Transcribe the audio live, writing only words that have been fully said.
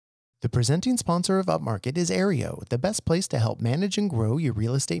The presenting sponsor of Upmarket is Aereo, the best place to help manage and grow your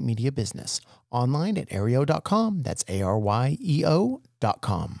real estate media business. Online at aereo.com. That's ARYEO.com.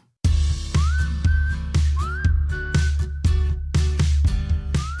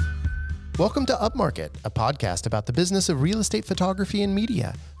 Welcome to Upmarket, a podcast about the business of real estate photography and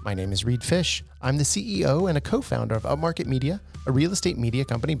media. My name is Reed Fish. I'm the CEO and a co-founder of Upmarket Media, a real estate media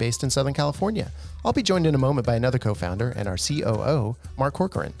company based in Southern California. I'll be joined in a moment by another co-founder and our COO, Mark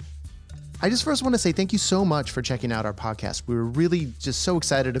Corcoran. I just first want to say thank you so much for checking out our podcast. We were really just so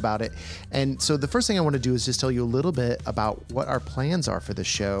excited about it. And so the first thing I want to do is just tell you a little bit about what our plans are for the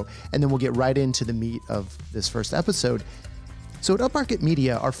show, and then we'll get right into the meat of this first episode. So at Upmarket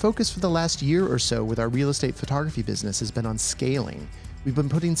Media, our focus for the last year or so with our real estate photography business has been on scaling. We've been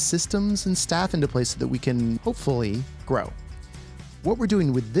putting systems and staff into place so that we can hopefully grow. What we're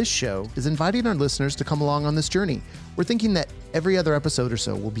doing with this show is inviting our listeners to come along on this journey. We're thinking that every other episode or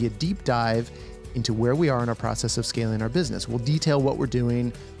so will be a deep dive into where we are in our process of scaling our business. We'll detail what we're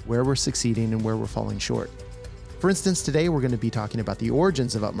doing, where we're succeeding, and where we're falling short. For instance, today we're going to be talking about the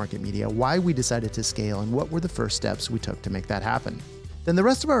origins of Upmarket Media, why we decided to scale, and what were the first steps we took to make that happen. Then the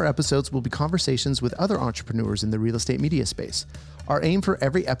rest of our episodes will be conversations with other entrepreneurs in the real estate media space. Our aim for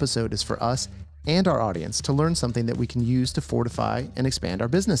every episode is for us and our audience to learn something that we can use to fortify and expand our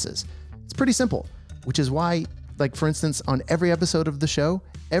businesses. It's pretty simple, which is why, like for instance, on every episode of the show,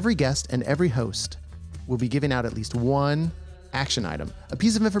 every guest and every host will be giving out at least one action item, a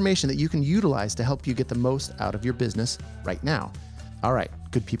piece of information that you can utilize to help you get the most out of your business right now. All right,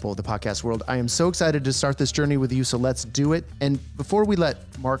 good people of the podcast world, I am so excited to start this journey with you, so let's do it. And before we let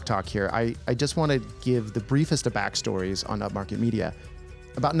Mark talk here, I just want to give the briefest of backstories on Upmarket Media.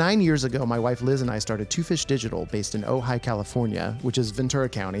 About 9 years ago, my wife Liz and I started Two Fish Digital based in Ojai, California, which is Ventura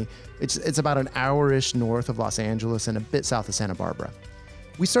County. It's about an hour-ish north of Los Angeles and a bit south of Santa Barbara.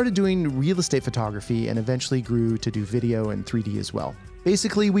 We started doing real estate photography and eventually grew to do video and 3D as well.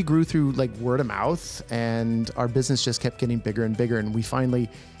 Basically, we grew through like word of mouth, and our business just kept getting bigger and bigger. And we finally,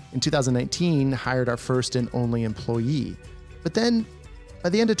 in 2019, hired our first and only employee. But then by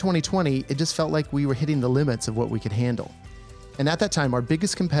the end of 2020, it just felt like we were hitting the limits of what we could handle. And at that time, our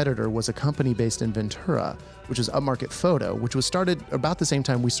biggest competitor was a company based in Ventura, which was Upmarket Photo, which was started about the same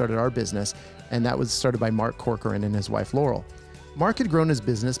time we started our business. And that was started by Mark Corcoran and his wife, Laurel. Mark had grown his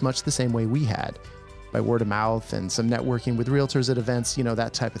business much the same way we had, by word of mouth and some networking with realtors at events,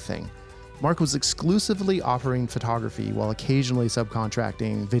 that type of thing. Mark was exclusively offering photography while occasionally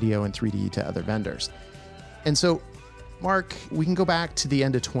subcontracting video and 3D to other vendors. And so, Mark, we can go back to the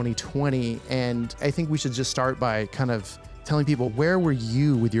end of 2020, and I think we should just start by kind of telling people, where were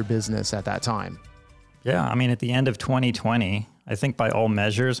you with your business at that time? Yeah, I mean, at the end of 2020, I think by all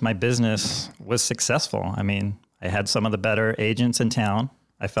measures, my business was successful. I mean, I had some of the better agents in town.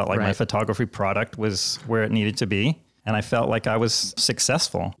 I felt like my photography product was where it needed to be, and I felt like I was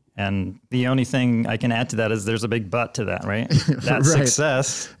successful. And the only thing I can add to that is there's a big but to that, right? That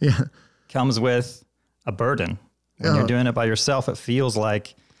success comes with a burden. When you're doing it by yourself, it feels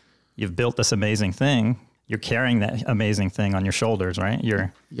like you've built this amazing thing. You're carrying that amazing thing on your shoulders, right?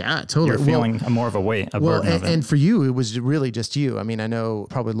 You're feeling more of a weight, burden of it. And for you, it was really just you. I mean, I know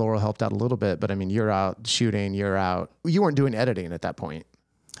probably Laurel helped out a little bit, but I mean, you're out shooting, you weren't doing editing at that point.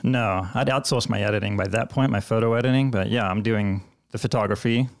 No, I'd outsourced my editing by that point, my photo editing. But yeah, I'm doing the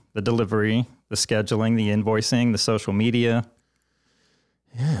photography, the delivery, the scheduling, the invoicing, the social media.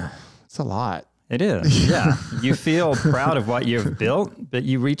 Yeah, it's a lot. It is, yeah. You feel proud of what you've built, but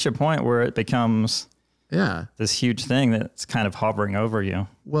you reach a point where it becomes this huge thing that's kind of hovering over you.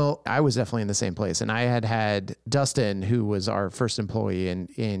 Well, I was definitely in the same place. And I had Dustin, who was our first employee,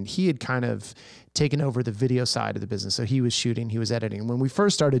 and he had kind of taken over the video side of the business. So he was shooting, he was editing. When we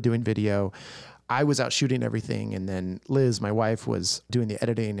first started doing video, I was out shooting everything. And then Liz, my wife, was doing the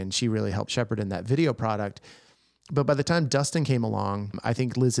editing, and she really helped shepherd in that video product. But by the time Dustin came along, I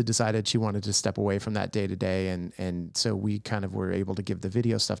think Liz had decided she wanted to step away from that day to day. And so we kind of were able to give the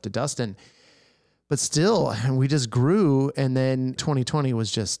video stuff to Dustin. But still, we just grew, and then 2020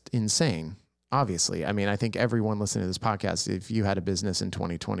 was just insane, obviously. I mean, I think everyone listening to this podcast, if you had a business in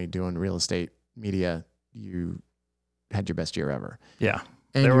 2020 doing real estate media, you had your best year ever. Yeah.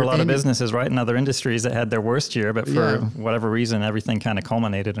 And there were a lot of businesses, right, in other industries that had their worst year, but for whatever reason, everything kind of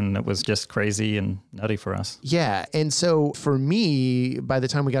culminated, and it was just crazy and nutty for us. Yeah. And so for me, by the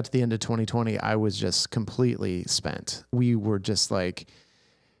time we got to the end of 2020, I was just completely spent. We were just like,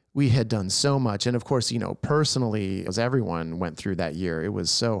 we had done so much. And of course, personally, as everyone went through that year, it was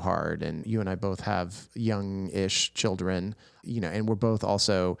so hard. And you and I both have young-ish children. and we're both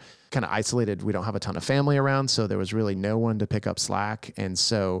also kind of isolated. We don't have a ton of family around, so there was really no one to pick up slack. And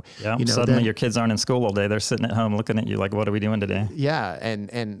so, suddenly your kids aren't in school all day. They're sitting at home looking at you like, what are we doing today? Yeah.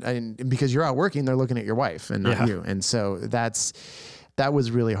 And because you're out working, they're looking at your wife and not you. And so that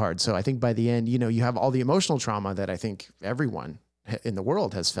was really hard. So I think by the end, you have all the emotional trauma that I think everyone in the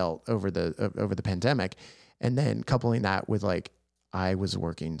world has felt over the pandemic. And then coupling that with like, I was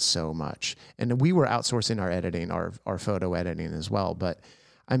working so much, and we were outsourcing our editing, our photo editing as well. But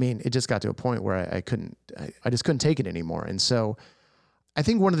I mean, it just got to a point where I just couldn't take it anymore. And so I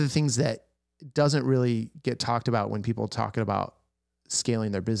think one of the things that doesn't really get talked about when people talk about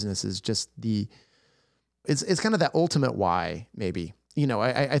scaling their business is just it's kind of that ultimate why, maybe.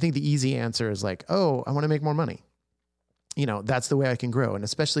 I think the easy answer is like, oh, I want to make more money. That's the way I can grow. And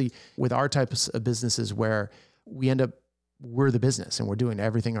especially with our types of businesses where we're the business and we're doing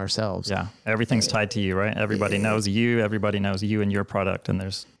everything ourselves. Yeah. Everything's tied to you, right? Everybody knows you. Everybody knows you and your product. And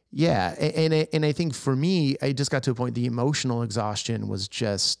there's... Yeah. And I think for me, I just got to a point, the emotional exhaustion was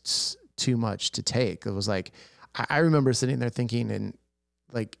just too much to take. It was like, I remember sitting there thinking and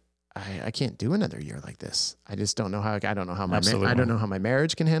like, I can't do another year like this. I just don't know how. I don't know how my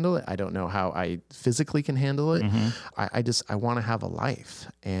marriage can handle it. I don't know how I physically can handle it. I want to have a life,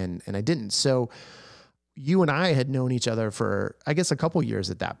 and I didn't. So you and I had known each other for, I guess, a couple years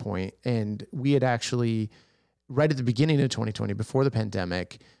at that point, and we had actually, right at the beginning of 2020, before the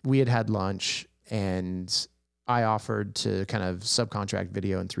pandemic, we had lunch, and I offered to kind of subcontract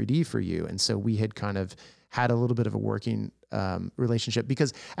video and 3D for you, and so we had kind of had a little bit of a working relationship,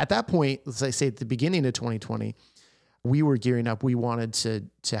 because at that point, let's say at the beginning of 2020, we were gearing up. We wanted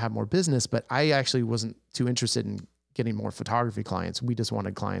to have more business, but I actually wasn't too interested in getting more photography clients. We just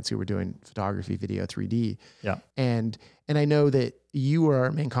wanted clients who were doing photography, video, 3D. Yeah. And I know that you were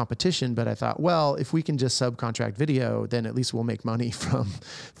our main competition, but I thought, well, if we can just subcontract video, then at least we'll make money from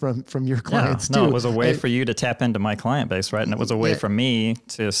your clients too. No, it was a way for you to tap into my client base, right? And it was a way for me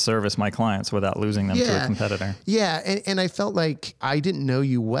to service my clients without losing them to a competitor. Yeah. And I felt like I didn't know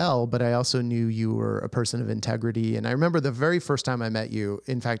you well, but I also knew you were a person of integrity. And I remember the very first time I met you,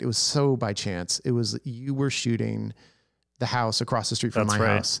 in fact, it was so by chance. It was, you were shooting the house across the street from my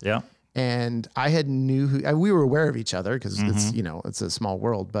house. Yeah. And I we were aware of each other because it's, it's a small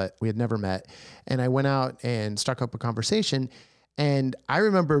world, but we had never met. And I went out and struck up a conversation. And I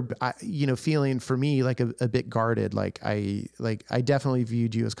remember, feeling for me like a bit guarded. Like I definitely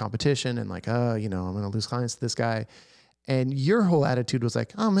viewed you as competition and like, I'm going to lose clients to this guy. And your whole attitude was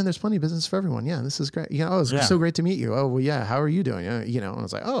like, oh man, there's plenty of business for everyone. Yeah, this is great. It's so great to meet you. Oh, well, yeah. How are you doing? And I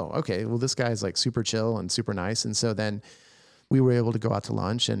was like, oh, okay. Well, this guy's like super chill and super nice. And so then we were able to go out to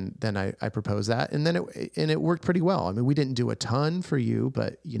lunch, and then I proposed that, and then it worked pretty well. I mean, we didn't do a ton for you,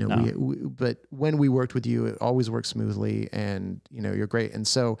 but but when we worked with you, it always worked smoothly, and you're great. And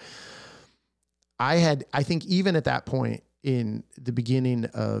so I think even at that point in the beginning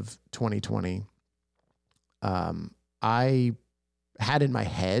of 2020, I had in my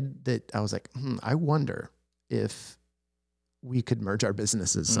head that I was like, I wonder if we could merge our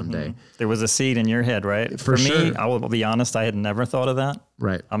businesses someday. There was a seed in your head, right? For me, I will be honest, I had never thought of that.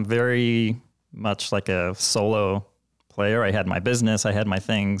 Right. I'm very much like a solo player. I had my business, I had my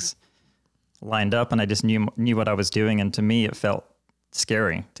things lined up, and I just knew what I was doing. And to me, it felt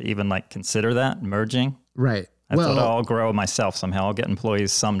scary to even like consider that merging. Right. I thought I'll grow myself somehow. I'll get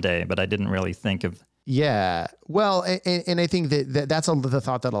employees someday, but I didn't really think of. Yeah. Well, and I think that's the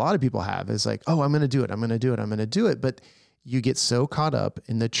thought that a lot of people have is like, oh, I'm going to do it. I'm going to do it. I'm going to do it. But you get so caught up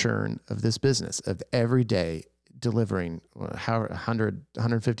in the churn of this business of every day delivering 100,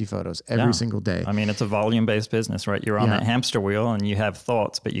 150 photos every single day. I mean, it's a volume-based business, right? You're on that hamster wheel and you have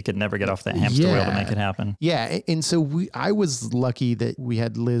thoughts, but you could never get off that hamster wheel to make it happen. Yeah. And so I was lucky that we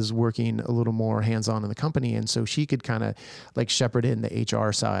had Liz working a little more hands-on in the company. And so she could kind of like shepherd in the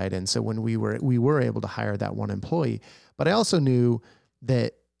HR side. And so when we were able to hire that one employee, but I also knew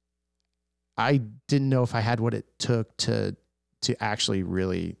that I didn't know if I had what it took to actually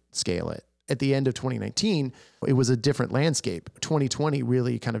really scale it. At the end of 2019, it was a different landscape. 2020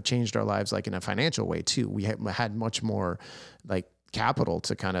 really kind of changed our lives, like in a financial way too. We had much more like capital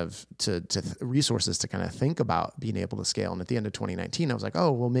to kind of, to resources to kind of think about being able to scale. And at the end of 2019, I was like,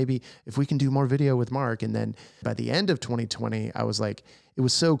 oh, well, maybe if we can do more video with Mark. And then by the end of 2020, I was like, it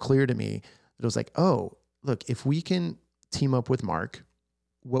was so clear to me that it was like, oh, look, if we can team up with Mark,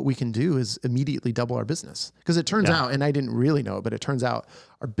 what we can do is immediately double our business. Because it turns out, and I didn't really know it, but it turns out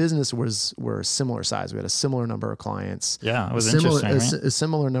our business were similar size. We had a similar number of clients. Yeah, it was interesting, right? A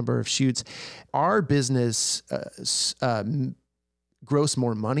similar number of shoots. Our business grossed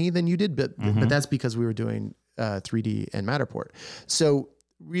more money than you did, but that's because we were doing 3D and Matterport. So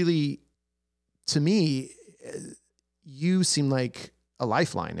really, to me, you seem like a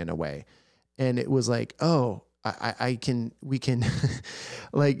lifeline in a way. And it was like, oh, we can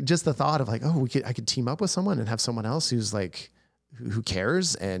like just the thought of like, oh, I could team up with someone and have someone else who's like, who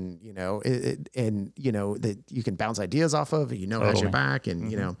cares. And, that you can bounce ideas off of, Totally. has your back.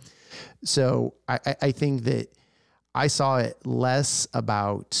 And, so I think that I saw it less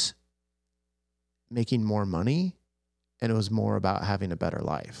about making more money and it was more about having a better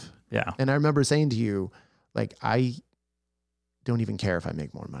life. Yeah. And I remember saying to you, like, I don't even care if I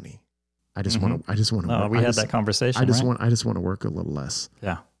make more money. I just want to. No, we had that conversation. I just want to work a little less.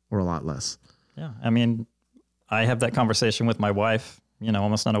 Yeah. Or a lot less. Yeah. I mean, I have that conversation with my wife,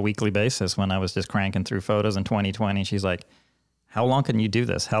 almost on a weekly basis when I was just cranking through photos in 2020. She's like, how long can you do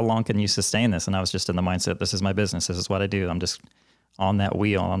this? How long can you sustain this? And I was just in the mindset, this is my business. This is what I do. I'm just on that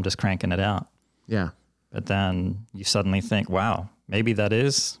wheel. I'm just cranking it out. Yeah. But then you suddenly think, wow, maybe that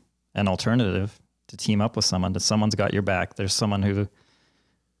is an alternative to team up with someone, that someone's got your back. There's someone who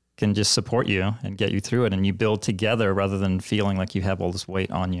can just support you and get you through it, and you build together rather than feeling like you have all this weight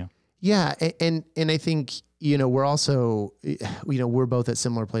on you. Yeah. And I think, we're also, we're both at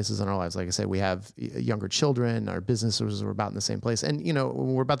similar places in our lives. Like I said, we have younger children, our businesses are about in the same place, and,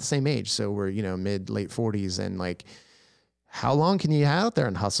 we're about the same age. So we're, mid, late 40s, and like, how long can you out there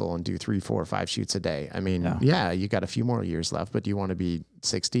and hustle and do 3, 4, 5 shoots a day? I mean, yeah, you got a few more years left, but do you want to be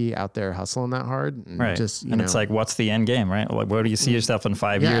 60 out there hustling that hard? And right. It's like, what's the end game, right? Like, where do you see yourself in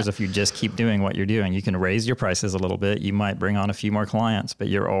 5 years if you just keep doing what you're doing? You can raise your prices a little bit. You might bring on a few more clients, but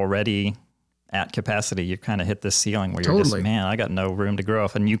you're already at capacity. You kind of hit this ceiling where you're just, man, I got no room to grow.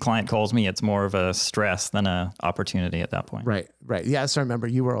 If a new client calls me, it's more of a stress than a opportunity at that point. Right. Yeah. So I remember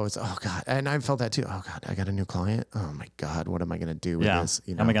you were always, oh God. And I felt that too. Oh God, I got a new client. Oh my God, what am I going to do with this?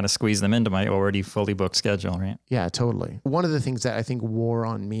 How am I going to squeeze them into my already fully booked schedule, right? Yeah, totally. One of the things that I think wore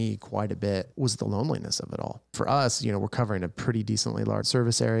on me quite a bit was the loneliness of it all. For us, we're covering a pretty decently large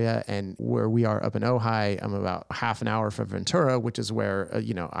service area, and where we are up in Ojai, I'm about half an hour from Ventura, which is where,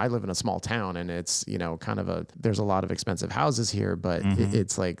 I live in a small town, and it's, kind of there's a lot of expensive houses here, but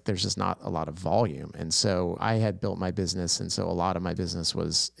it's like, there's just not a lot of volume. And so I had built my business. And so a lot of my business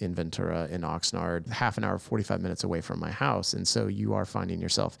was in Ventura, in Oxnard, half an hour, 45 minutes away from my house. And so you are finding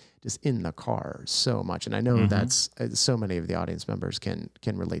yourself just in the car so much. And I know that's so many of the audience members can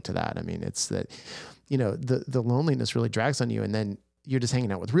relate to that. I mean, it's that, the loneliness really drags on you, and then you're just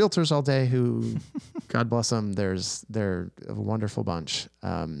hanging out with realtors all day who, God bless them, they're a wonderful bunch.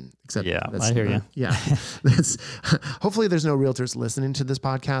 Except I hear you. Yeah. Hopefully there's no realtors listening to this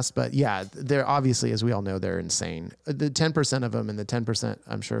podcast, but yeah, they're obviously, as we all know, they're insane. The 10% of them and the 10%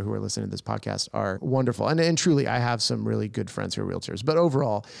 I'm sure who are listening to this podcast are wonderful. And truly, I have some really good friends who are realtors, but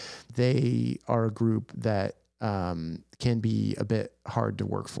overall they are a group that can be a bit hard to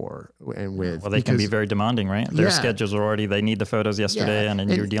work for and with. Well, they can be very demanding, right? Their schedules are already, they need the photos yesterday,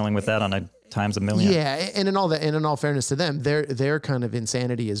 and you're dealing with that on a times a million. Yeah. And in all fairness to them, their kind of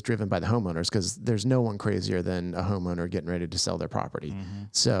insanity is driven by the homeowners, because there's no one crazier than a homeowner getting ready to sell their property.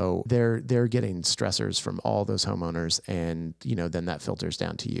 So they're getting stressors from all those homeowners, and, then that filters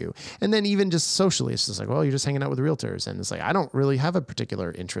down to you. And then even just socially, it's just like, well, you're just hanging out with realtors. And it's like, I don't really have a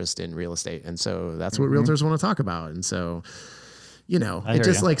particular interest in real estate. And so that's what realtors want to talk about. And so, it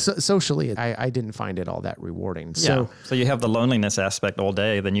just like socially, I didn't find it all that rewarding. So you have the loneliness aspect all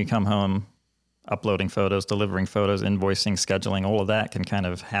day, then you come home, uploading photos, delivering photos, invoicing, scheduling, all of that can kind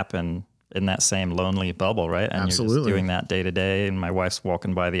of happen in that same lonely bubble, right? And Absolutely. You're just doing that day to day. And my wife's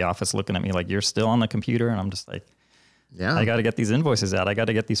walking by the office looking at me like, you're still on the computer. And I'm just like, I got to get these invoices out. I got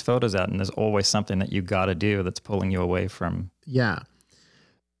to get these photos out. And there's always something that you got to do that's pulling you away from. Yeah.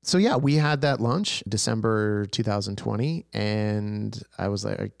 So we had that lunch December 2020, and I was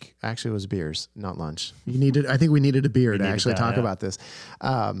like, actually it was beers, not lunch. I think we needed a beer to actually talk about this.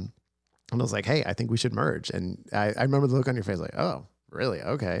 And I was like, hey, I think we should merge. And I remember the look on your face like, oh, really?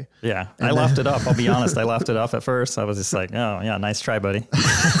 Okay. Yeah. And I laughed it off. I'll be honest. I laughed it off at first. I was just like, oh yeah, nice try, buddy.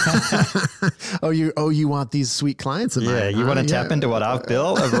 you want these sweet clients of mine? Yeah. You want to tap into what I've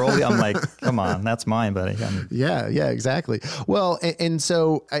built? I'm like, come on, that's mine, buddy. Yeah, exactly. Well, and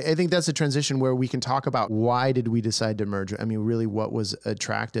so I think that's a transition where we can talk about why did we decide to merge? I mean, really what was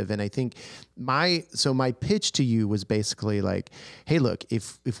attractive. And I think my pitch to you was basically like, hey, look,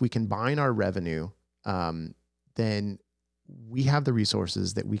 if we combine our revenue, then we have the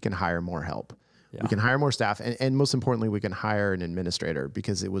resources that we can hire more help. Yeah. We can hire more staff. And most importantly, we can hire an administrator,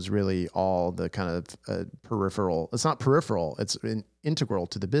 because it was really all the kind of peripheral. It's not peripheral. It's integral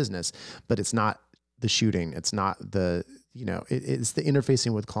to the business, but it's not the shooting. It's not the, it's the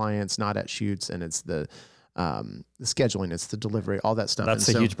interfacing with clients, not at shoots. And it's the the scheduling, it's the delivery, all that stuff. That's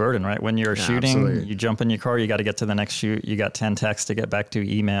a huge burden, right? When you're shooting, absolutely. you jump in your car, you got to get to the next shoot. You got 10 texts to get back to,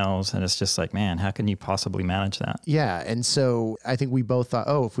 emails. And it's just like, man, how can you possibly manage that? Yeah. And so I think we both thought,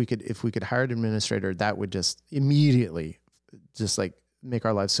 if we could hire an administrator, that would just immediately just like make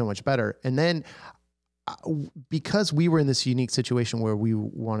our lives so much better. And then because we were in this unique situation where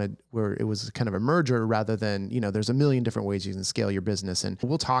where it was kind of a merger rather than, there's a million different ways you can scale your business. And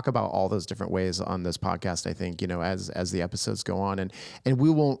we'll talk about all those different ways on this podcast, I think, as the episodes go on, and we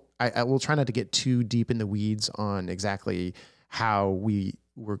won't, I will try not to get too deep in the weeds on exactly how we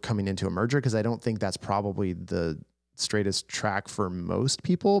were coming into a merger, because I don't think that's probably the straightest track for most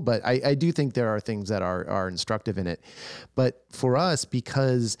people, but I do think there are things that are instructive in it. But for us,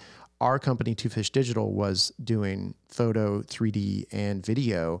 because our company, Two Fish Digital, was doing photo, 3D, and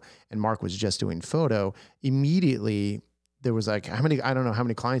video, and Mark was just doing photo, immediately there was like, I don't know how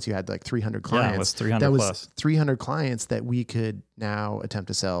many clients you had, like 300 clients. Yeah, it was 300 that plus. was 300 clients that we could now attempt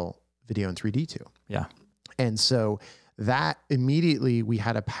to sell video and 3D to. Yeah. And so that immediately we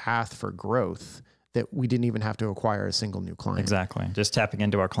had a path for growth that we didn't even have to acquire a single new client. Exactly. Just tapping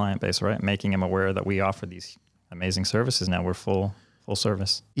into our client base, right? Making them aware that we offer these amazing services. Now we're full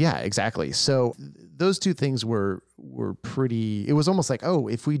service. Yeah, exactly. So those two things were pretty, it was almost like,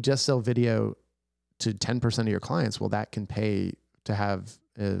 if we just sell video to 10% of your clients, well, that can pay to have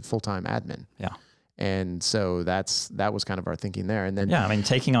a full-time admin. Yeah. And so that was kind of our thinking there. And then,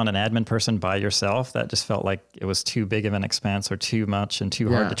 taking on an admin person by yourself, that just felt like it was too big of an expense or too much and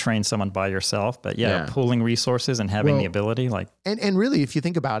too hard to train someone by yourself. But pooling resources and having the ability, like, and really, if you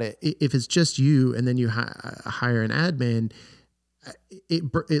think about it, if it's just you and then you hire an admin,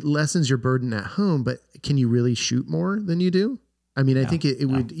 it lessens your burden at home, but can you really shoot more than you do? I mean, I think it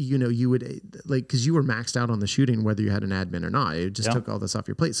would, you would like, cause you were maxed out on the shooting, whether you had an admin or not, it just took all this off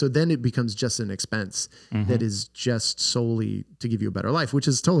your plate. So then it becomes just an expense that is just solely to give you a better life, which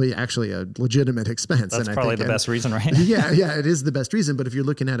is totally actually a legitimate expense. That's probably the best reason, right? Yeah, it is the best reason. But if you're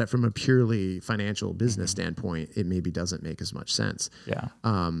looking at it from a purely financial business standpoint, it maybe doesn't make as much sense. Yeah.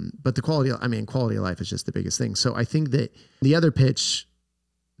 But the quality of life is just the biggest thing. So I think that the other pitch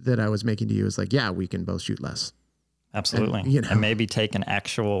that I was making to you is like, we can both shoot less. Absolutely. And maybe take an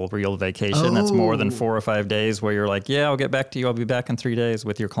actual real vacation that's more than 4 or 5 days where you're like, I'll get back to you. I'll be back in 3 days,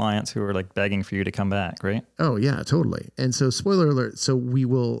 with your clients who are like begging for you to come back, right? Oh yeah, totally. And so spoiler alert. So we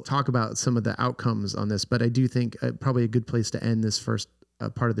will talk about some of the outcomes on this, but I do think probably a good place to end this first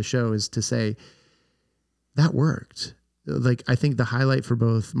part of the show is to say that worked. Like, I think the highlight for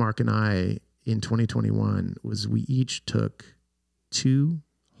both Mark and I in 2021 was we each took 2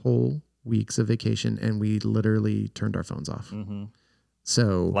 whole weeks of vacation and we literally turned our phones off. Mm-hmm.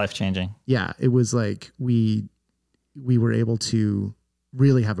 So life-changing. Yeah. It was like, we were able to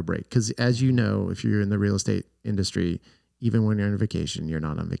really have a break. Cause as you know, if you're in the real estate industry, even when you're on vacation, you're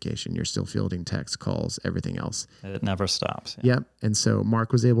not on vacation. You're still fielding texts, calls, everything else. It never stops. Yeah. Yep. And so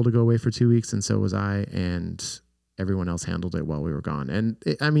Mark was able to go away for 2 weeks and so was I, and everyone else handled it while we were gone. And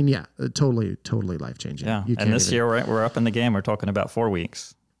totally life-changing. Yeah. And this year, right, we're up in the game. We're talking about 4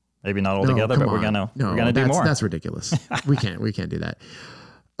 weeks. Maybe not all together, but we're gonna do more. That's ridiculous. we can't do that.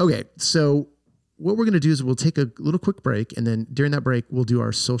 Okay, so what we're gonna do is we'll take a little quick break, and then during that break, we'll do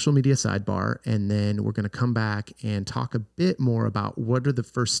our social media sidebar, and then we're gonna come back and talk a bit more about what are the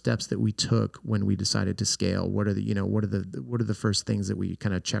first steps that we took when we decided to scale. What are the first things that we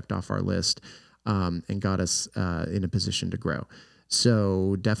kind of checked off our list and got us in a position to grow.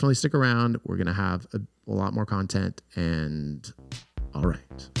 So definitely stick around. We're gonna have a lot more content, and all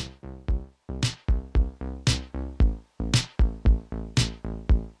right.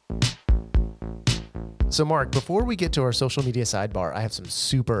 So Mark, before we get to our social media sidebar, I have some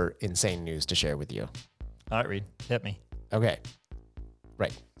super insane news to share with you. All right, Reed, hit me. Okay.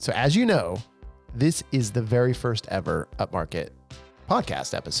 Right. So as you know, this is the very first ever Upmarket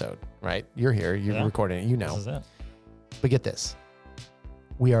podcast episode, right? You're here, you're recording it, This is it. But get this.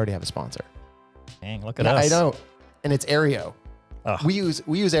 We already have a sponsor. Dang, look at us. I know. And it's Aereo. Oh. We use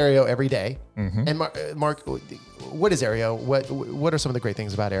Aereo every day. Mm-hmm. And Mark, what is Aereo? What are some of the great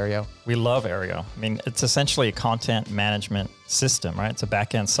things about Aereo? We love Aereo. I mean, it's essentially a content management system, right? It's a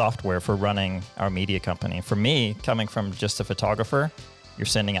back-end software for running our media company. For me, coming from just a photographer, you're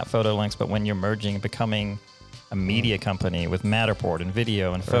sending out photo links, but when you're merging and becoming a media company with Matterport and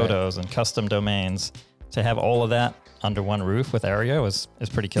video and photos and custom domains, to have all of that under one roof with Aereo is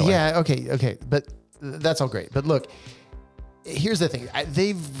pretty killer. Yeah, okay. But that's all great. But look, here's the thing.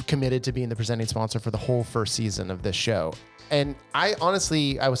 They've committed to being the presenting sponsor for the whole first season of this show. And I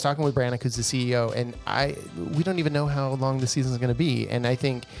was talking with Brannick, who's the CEO, and we don't even know how long the season is going to be. And I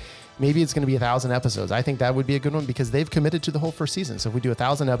think Maybe it's going to be 1,000 episodes. I think that would be a good one because they've committed to the whole first season. So if we do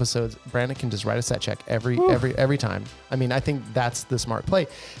 1,000 episodes, Brandon can just write a set check every time. I mean, I think that's the smart play.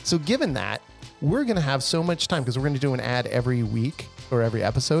 So given that, we're going to have so much time because we're going to do an ad every week or every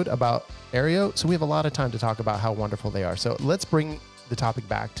episode about Aereo. So we have a lot of time to talk about how wonderful they are. So let's bring the topic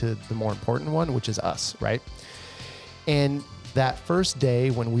back to the more important one, which is us, right? And that first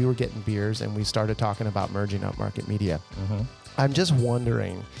day when we were getting beers and we started talking about merging Upmarket Media, I'm just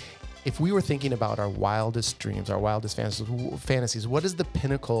wondering if we were thinking about our wildest dreams, our wildest fantasies, what is the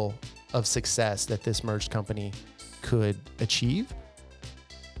pinnacle of success that this merged company could achieve?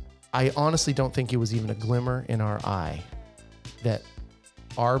 I honestly don't think it was even a glimmer in our eye that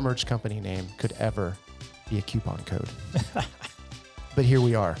our merged company name could ever be a coupon code. But here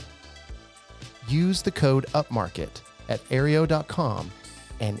we are. Use the code UPMARKET at Aereo.com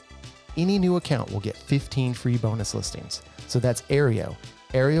and any new account will get 15 free bonus listings. So that's Aereo.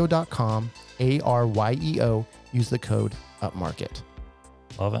 Aereo.com, ARYEO. Use the code UPMARKET.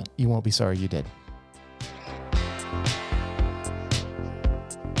 Love it. You won't be sorry you did.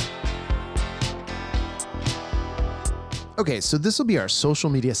 Okay, so this will be our social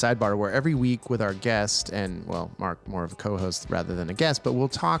media sidebar where every week with our guest and, well, Mark, more of a co-host rather than a guest, but we'll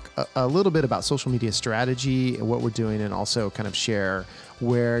talk a little bit about social media strategy and what we're doing and also kind of share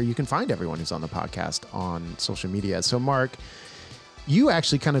where you can find everyone who's on the podcast on social media. So Mark, you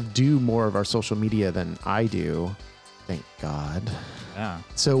actually kind of do more of our social media than I do. Thank God. Yeah.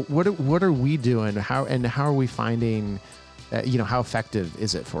 So what are we doing? How are we finding, how effective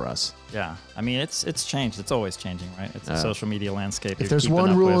is it for us? Yeah. I mean, it's changed. It's always changing, right? It's a social media landscape. If there's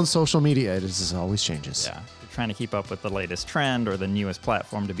one rule in social media, it is always changes. Yeah. You're trying to keep up with the latest trend or the newest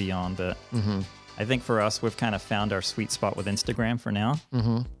platform to be on. But I think for us, we've kind of found our sweet spot with Instagram for now.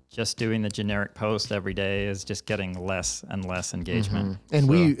 Just doing the generic post every day is just getting less and less engagement. And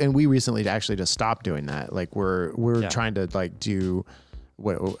we recently actually just stopped doing that. Like we're trying to do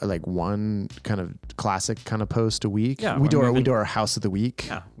one kind of classic kind of post a week. Yeah, we do our house of the week.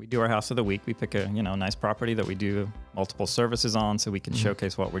 Yeah, we do our house of the week. We pick a nice property that we do multiple services on, so we can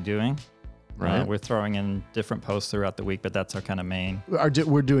showcase what we're doing. Right. We're throwing in different posts throughout the week, but that's our kind of main.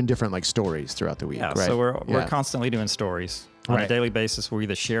 We're doing different like stories throughout the week. Yeah, right? So we're constantly doing stories on a daily basis. We're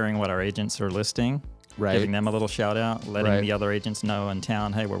either sharing what our agents are listing, giving them a little shout out, letting the other agents know in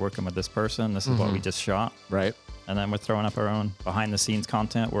town, hey, we're working with this person. This is what we just shot. Right. And then we're throwing up our own behind the scenes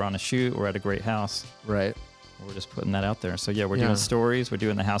content. We're on a shoot. We're at a great house. Right. We're just putting that out there. So we're doing stories. We're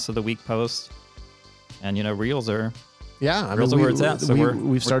doing the house of the week post. And reels are reels are where it's at. So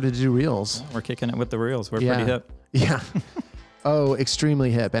we've started to do reels. We're kicking it with the reels. We're pretty hip. Yeah. Oh,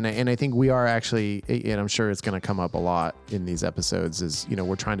 extremely hip. And I think we are actually, and I'm sure it's going to come up a lot in these episodes, is,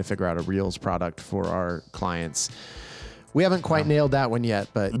 we're trying to figure out a reels product for our clients. We haven't quite nailed that one yet,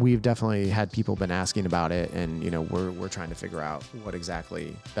 but we've definitely had people been asking about it, and we're trying to figure out what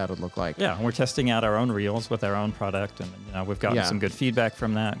exactly that would look like. Yeah, we're testing out our own reels with our own product, and we've gotten some good feedback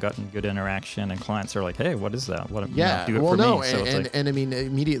from that, gotten good interaction, and clients are like, "Hey, what is that? What? Do it for me." So and I mean,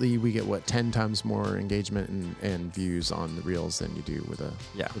 immediately we get 10 times more engagement and views on the reels than you do with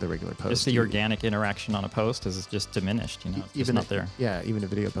a regular post. Just the organic interaction on a post is just diminished. It's just not there. Yeah, even a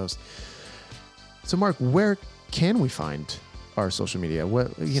video post. So, Mark, where can we find our social media? We're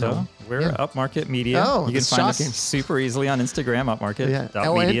Upmarket Media. Oh, you can find us super easily on Instagram,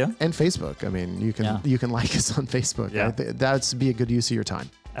 upmarket.media. And Facebook. I mean, you can like us on Facebook. Yeah. That'd be a good use of your time.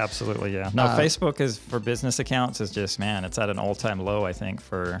 Absolutely, yeah. No, Facebook is for business accounts is just, it's at an all-time low, I think,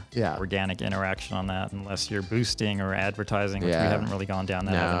 for organic interaction on that, unless you're boosting or advertising, which we haven't really gone down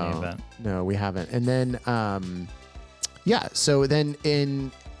that avenue. But. No, we haven't. And then, so then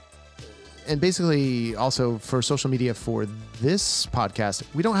and basically also for social media for this podcast,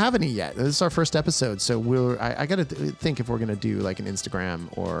 we don't have any yet. This is our first episode. So I got to think if we're going to do like an Instagram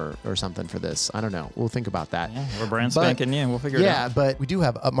or something for this. I don't know. We'll think about that. Yeah, we're brand spanking new. We'll figure it out. Yeah, but we do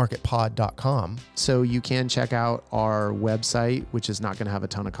have upmarketpod.com. So you can check out our website, which is not going to have a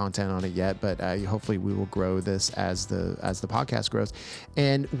ton of content on it yet, but hopefully we will grow this as the podcast grows.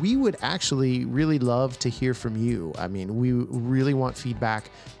 And we would actually really love to hear from you. I mean, we really want feedback.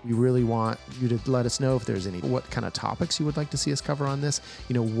 We really want you to let us know if there's what kind of topics you would like to see us cover on this.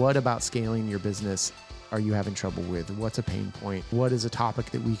 What about scaling your business are you having trouble with? What's a pain point? What is a topic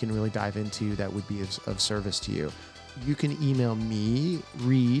that we can really dive into that would be of service to you? You can email me,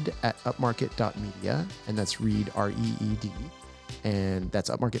 Reed at upmarket.media, and that's Reed, REED, and that's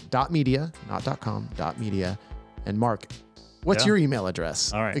upmarket.media, not .com, .media, and Mark What's your email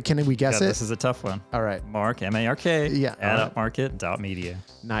address? All right. Can we guess it? This is a tough one. All right. Mark, M-A-R-K, Yeah, at all right. upmarket.media.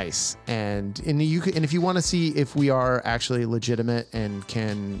 Nice. And if you want to see if we are actually legitimate and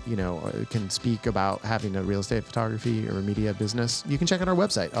can speak about having a real estate photography or a media business, you can check out our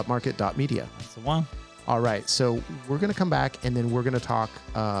website, upmarket.media. That's the one. All right. So we're going to come back and then we're going to talk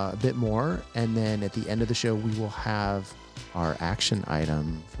a bit more. And then at the end of the show, we will have our action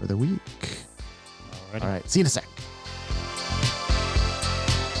item for the week. Alrighty. All right. See you in a sec.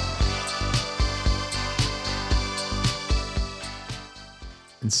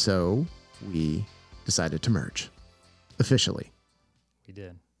 And so we decided to merge officially. We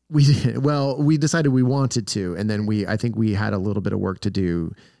did. We did. Well, we decided we wanted to, and then I think we had a little bit of work to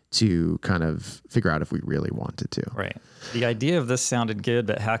do to kind of figure out if we really wanted to. Right. The idea of this sounded good,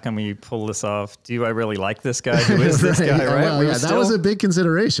 but how can we pull this off? Do I really like this guy? Who is this guy, right? Well, that was a big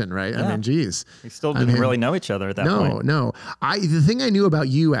consideration, right? Yeah. I mean, geez. We still didn't really know each other at that point. No. The thing I knew about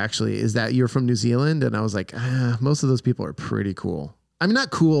you actually is that you're from New Zealand, and I was like, most of those people are pretty cool. I mean,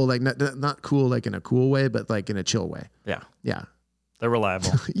 not cool, like not cool, like in a cool way, but like in a chill way. Yeah. Yeah. They're reliable.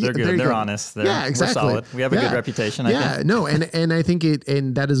 Yeah, They're good. They're honest. We're solid. We have a good reputation, I think. No. And I think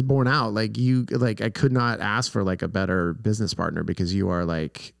and that is borne out. Like I could not ask for like a better business partner because you are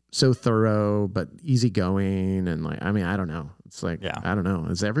like so thorough, but easygoing. And like, I mean, I don't know. It's like, I don't know.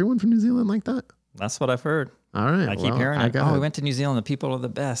 Is everyone from New Zealand like that? That's what I've heard. All right. I keep hearing it. We went to New Zealand. The people are the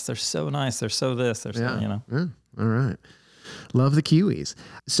best. They're so nice. They're so this. They're so, Yeah. All right. Love the Kiwis.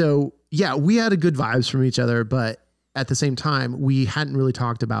 So yeah, we had a good vibes from each other, but at the same time, we hadn't really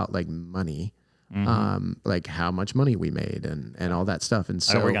talked about like money, like how much money we made and all that stuff. And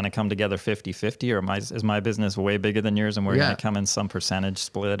so we're going to come together 50-50, or is my business way bigger than yours and we're going to come in some percentage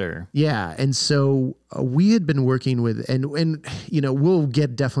split or? Yeah. And so we had been working with, and we'll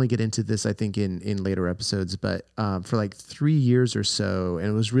definitely get into this, I think in later episodes, but for like 3 years or so, and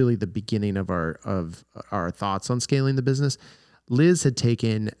it was really the beginning of our thoughts on scaling the business. Liz had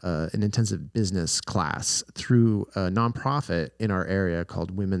taken an intensive business class through a nonprofit in our area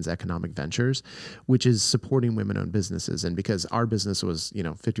called Women's Economic Ventures, which is supporting women-owned businesses. And because our business was,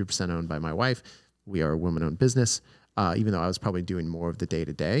 50% owned by my wife, we are a woman-owned business, even though I was probably doing more of the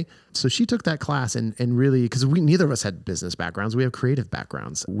day-to-day. So she took that class and really, because neither of us had business backgrounds, we have creative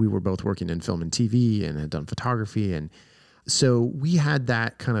backgrounds. We were both working in film and TV and had done photography, and so we had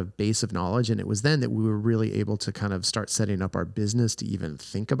that kind of base of knowledge, and it was then that we were really able to kind of start setting up our business to even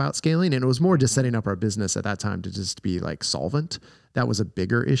think about scaling. And it was more just setting up our business at that time to just be like solvent. That was a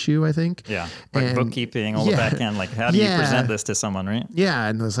bigger issue, I think. Yeah. Like bookkeeping, all the back end. Like how do you present this to someone, right? Yeah.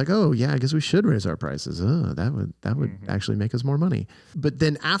 And I was like, oh yeah, I guess we should raise our prices. Oh, that would actually make us more money. But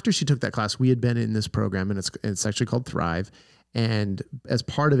then after she took that class, we had been in this program, and it's actually called Thrive. And as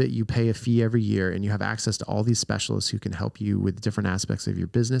part of it, you pay a fee every year and you have access to all these specialists who can help you with different aspects of your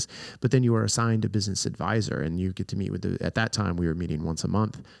business. But then you are assigned a business advisor, and you get to meet at that time we were meeting once a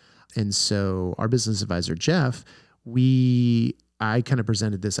month. And so our business advisor, Jeff, I kind of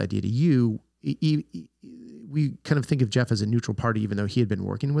presented this idea to you. We kind of think of Jeff as a neutral party, even though he had been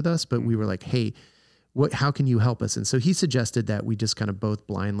working with us, but we were like, hey, how can you help us? And so he suggested that we just kind of both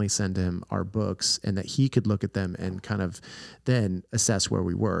blindly send him our books and that he could look at them and kind of then assess where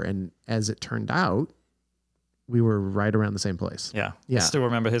we were. And as it turned out, we were right around the same place. Yeah. I still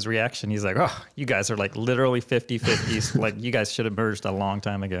remember his reaction. He's like, oh, you guys are like literally 50-50. Like you guys should have merged a long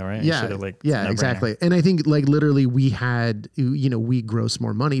time ago, right? Yeah, exactly. And I think like literally we had, we gross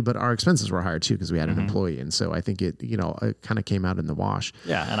more money, but our expenses were higher too because we had an employee. And so I think it kind of came out in the wash.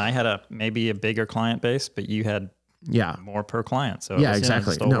 Yeah. And I had maybe a bigger client base, but you had more per client. So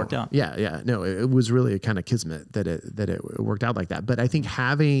exactly. It still worked out. Yeah. No, it was really a kind of kismet that it worked out like that. But I think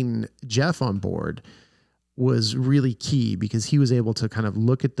having Jeff on board was really key because he was able to kind of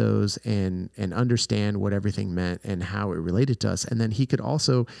look at those and understand what everything meant and how it related to us. And then he could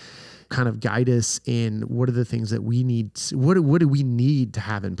also kind of guide us in what are the things that we need, what do we need to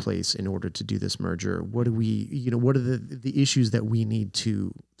have in place in order to do this merger? What are the issues that we need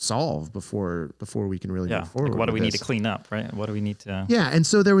to solve before we can really move forward? Like what do we need to clean up, right? What do we need to... Yeah. And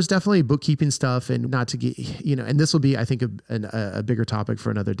so there was definitely bookkeeping stuff, and not to get, and this will be, I think, a bigger topic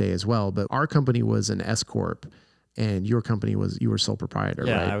for another day as well, but our company was an S Corp. And your company you were sole proprietor, right?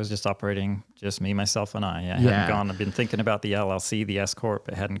 Yeah, I was just operating just me, myself, and I. I've been thinking about the LLC, the S Corp,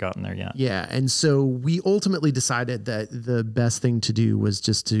 but hadn't gotten there yet. Yeah, and so we ultimately decided that the best thing to do was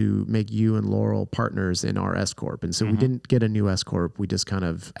just to make you and Laurel partners in our S Corp. And so we didn't get a new S Corp. We just kind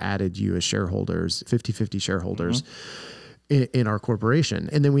of added you as shareholders, 50-50 shareholders. In our corporation.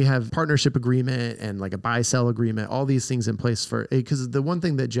 And then we have partnership agreement and like a buy-sell agreement, all these things in place because the one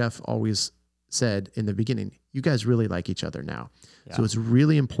thing that Jeff always said in the beginning, you guys really like each other now. Yeah. So it's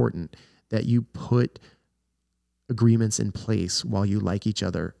really important that you put agreements in place while you like each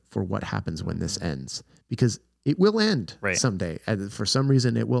other for what happens when this ends, because it will end someday. And for some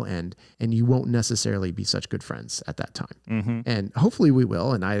reason it will end, and you won't necessarily be such good friends at that time. And hopefully we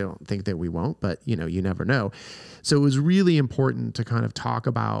will. And I don't think that we won't, but you never know. So it was really important to kind of talk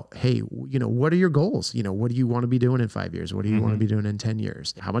about, hey, what are your goals? What do you want to be doing in 5 years? What do you want to be doing in 10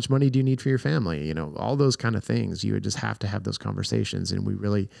 years? How much money do you need for your family? All those kind of things. You would just have to have those conversations. And we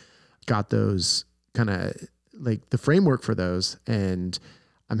really got those kind of like the framework for those. And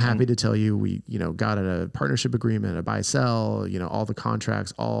I'm happy to tell you, we, got a partnership agreement, a buy sell, all the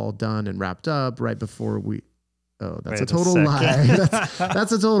contracts all done and wrapped up right before we, that's a total lie.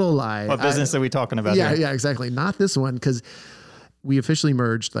 That's a total lie. What business are we talking about? Yeah, here? Yeah, exactly. Not this one. Cause we officially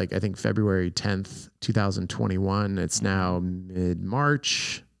merged I think February 10th, 2021. It's now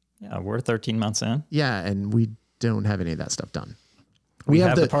mid-March. Yeah. We're 13 months in. Yeah. And we don't have any of that stuff done. We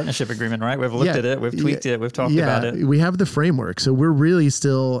have the partnership agreement, right? We've looked at it. We've tweaked it. We've talked about it. We have the framework. So we're really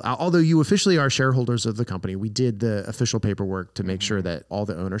still, although you officially are shareholders of the company, we did the official paperwork to make sure that all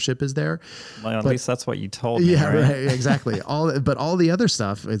the ownership is there. Well, at least that's what you told me. Yeah, right. Exactly. But all the other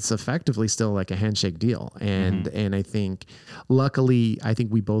stuff, it's effectively still like a handshake deal. And I think, luckily,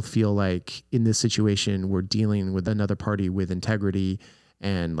 we both feel like in this situation, we're dealing with another party with integrity.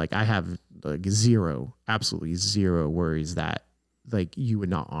 And like, I have like absolutely zero worries that like you would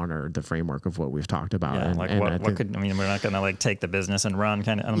not honor the framework of what we've talked about. Yeah, we're not going to like take the business and run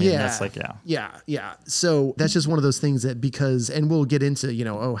kind of, that's like, Yeah. So that's just one of those things that and we'll get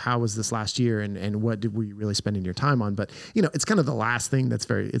into, how was this last year and what did we really spending your time on? But, it's kind of the last thing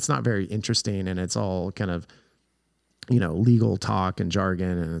it's not very interesting, and it's all kind of, legal talk and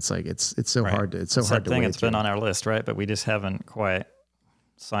jargon. And it's like, it's so hard to, it's so hard to wade It's been on our list, right? But we just haven't quite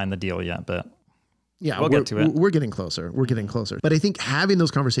signed the deal yet, but yeah, we'll get to it. We're getting closer. But I think having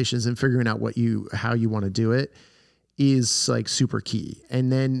those conversations and figuring out how you want to do it is like super key.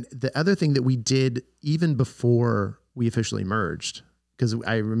 And then the other thing that we did even before we officially merged, because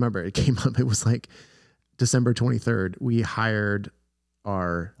I remember it came up, it was like December 23rd, we hired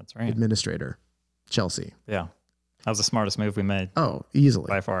our administrator, Chelsea. Yeah. That was the smartest move we made. Oh, easily.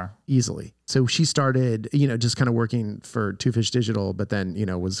 By far. Easily. So she started, just kind of working for Two Fish Digital, but then,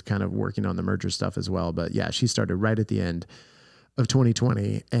 was kind of working on the merger stuff as well. But yeah, she started right at the end of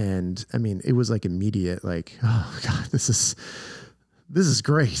 2020. And it was like immediate, like, oh God, this is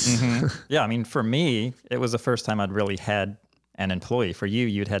great. Yeah. For me, it was the first time I'd really had an employee. For you,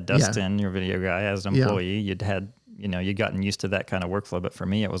 you'd had Dustin, your video guy, as an employee. You'd had, you'd gotten used to that kind of workflow. But for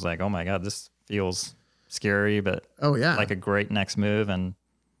me, it was like, oh my God, this feels scary, but like a great next move. And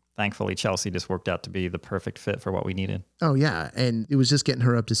thankfully Chelsea just worked out to be the perfect fit for what we needed. Oh yeah. And it was just getting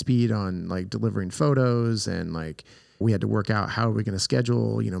her up to speed on like delivering photos, and like we had to work out how are we going to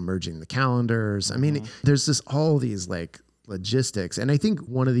schedule, merging the calendars. There's just all these like logistics. And I think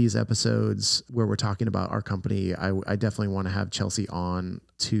one of these episodes where we're talking about our company, I definitely want to have Chelsea on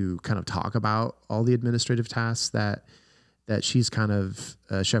to kind of talk about all the administrative tasks that she's kind of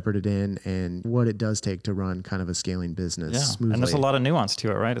shepherded in, and what it does take to run kind of a scaling business smoothly. And there's a lot of nuance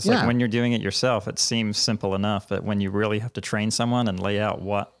to it, right? It's like when you're doing it yourself, it seems simple enough, but when you really have to train someone and lay out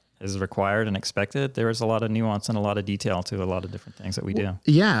what is required and expected, there is a lot of nuance and a lot of detail to a lot of different things that we do.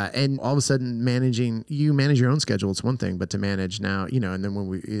 Yeah. And all of a sudden you manage your own schedule. It's one thing, but to manage now, and then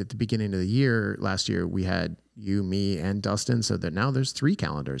when at the beginning of the year, last year, we had you, me, and Dustin. So that now there's 3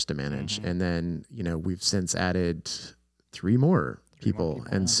 calendars to manage. And then, we've since added 3 more people.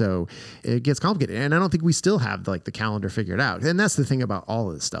 And so it gets complicated. And I don't think we still have like the calendar figured out. And that's the thing about all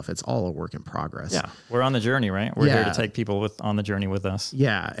of this stuff. It's all a work in progress. Yeah. We're on the journey, right? We're here to take people on the journey with us.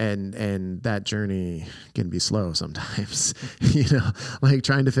 Yeah. And that journey can be slow sometimes, like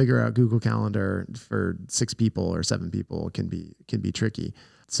trying to figure out Google Calendar for 6 people or 7 people can be tricky.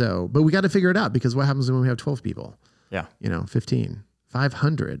 So, but we got to figure it out, because what happens when we have 12 people? Yeah. 15.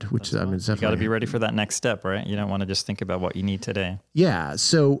 500, which it's definitely. You got to be ready for that next step, right? You don't want to just think about what you need today. Yeah.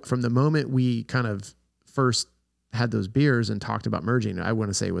 So from the moment we kind of first had those beers and talked about merging, I want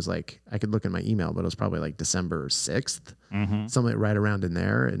to say it was like, I could look in my email, but it was probably like December 6th, something right around in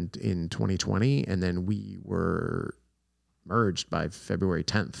there, and in 2020. And then we were merged by February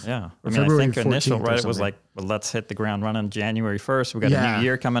 10th. Yeah. I think initial, right, it was like, well, let's hit the ground running January 1st. We got a new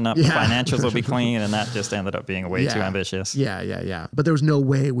year coming up. The financials will be clean. And that just ended up being way too ambitious. Yeah. But there was no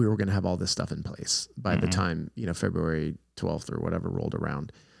way we were going to have all this stuff in place by the time, February 12th or whatever rolled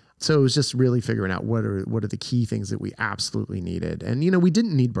around. So it was just really figuring out what are the key things that we absolutely needed. And, we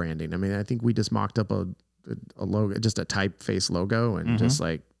didn't need branding. I think we just mocked up a logo, just a typeface logo, and just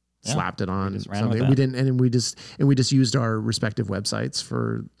like slapped it on ran with something. We didn't, and we just used our respective websites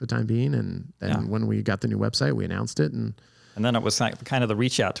for the time being. And then when we got the new website, we announced it. And then it was like kind of the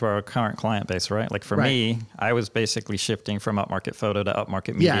reach out to our current client base, right? Like for me, I was basically shifting from Upmarket Photo to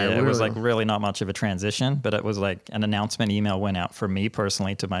Upmarket Media. Yeah, it was like really not much of a transition, but it was like an announcement email went out for me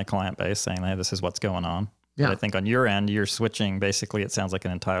personally to my client base saying, hey, this is what's going on. Yeah. But I think on your end, you're switching. Basically, it sounds like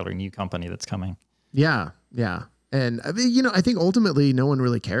an entirely new company that's coming. Yeah. Yeah. And I mean, I think ultimately no one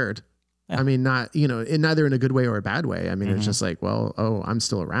really cared. Yeah. I mean, not, neither in a good way or a bad way. I mean, it's just like, well, I'm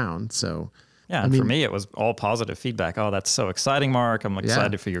still around. So yeah, and for me, it was all positive feedback. Oh, that's so exciting, Mark. I'm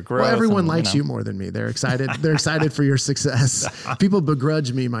excited for your growth. Well, everyone likes you more than me. They're excited. They're excited for your success. People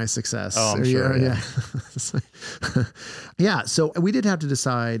begrudge me my success. Oh, I'm sure. Yeah. Yeah. So we did have to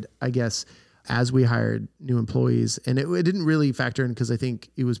decide, I guess, as we hired new employees, and it didn't really factor in because I think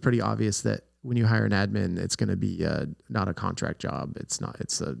it was pretty obvious that when you hire an admin, it's going to be not a contract job. It's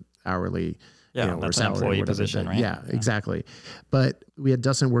a hourly, that's an employee position, right? Yeah, exactly. But we had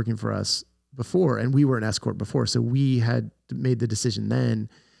Dustin working for us before, and we were an S Corp before. So we had made the decision then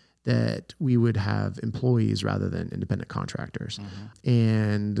that we would have employees rather than independent contractors.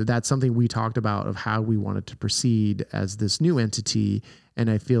 And that's something we talked about of how we wanted to proceed as this new entity. And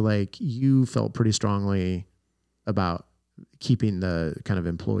I feel like you felt pretty strongly about keeping the kind of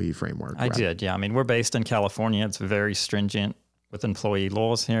employee framework. I did. Yeah. I mean, we're based in California. It's very stringent with employee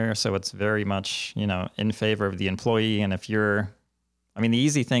laws here. So it's very much, in favor of the employee. And the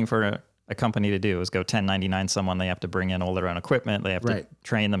easy thing for a company to do is go 1099 someone. They have to bring in all their own equipment. They have to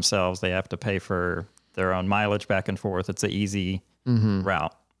train themselves. They have to pay for their own mileage back and forth. It's an easy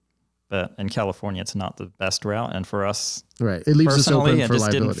route. But in California, it's not the best route. And for us, it leaves us open for it just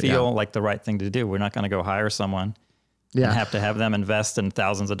liability. didn't feel like the right thing to do. We're not going to go hire someone and have to have them invest in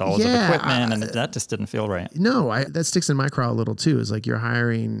thousands of dollars of equipment. And that just didn't feel right. No, that sticks in my craw a little too. Is like you're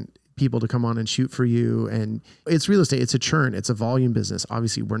hiring people to come on and shoot for you, and it's real estate. It's a churn. It's a volume business.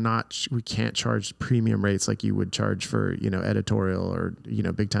 Obviously, we can't charge premium rates like you would charge for editorial or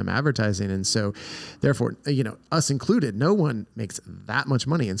big time advertising, and so therefore us included, no one makes that much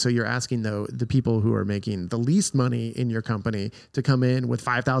money, and so you're asking the people who are making the least money in your company to come in with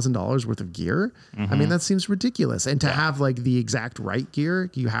 $5,000 worth of gear. I mean, that seems ridiculous. And to have like the exact right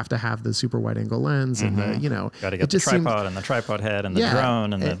gear, you have to have the super wide angle lens and got to get the tripod and the tripod head and the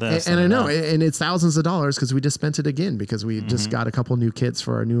drone and the this. And I know, and it's thousands of dollars because we just spent it again because we just got a couple new kits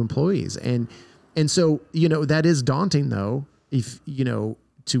for our new employees. And so, that is daunting though, if,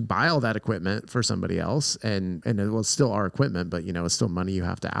 to buy all that equipment for somebody else and it was still our equipment, but it's still money you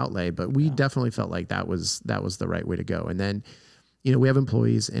have to outlay. But we definitely felt like that was the right way to go. And then, we have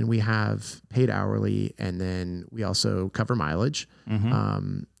employees and we have paid hourly, and then we also cover mileage.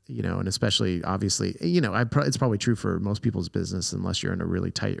 And especially obviously, it's probably true for most people's business, unless you're in a really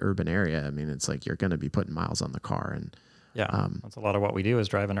tight urban area. I mean, it's like, you're going to be putting miles on the car and that's a lot of what we do is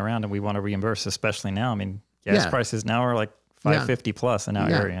driving around, and we want to reimburse, especially now. I mean, gas prices now are like $5.50 plus in our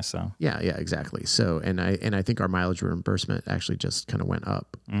area. So yeah, exactly. So, and I think our mileage reimbursement actually just kind of went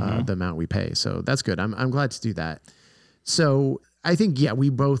up, the amount we pay. So that's good. I'm glad to do that. So I think, we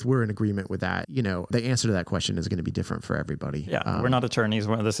both were in agreement with that. The answer to that question is going to be different for everybody. Yeah. We're not attorneys.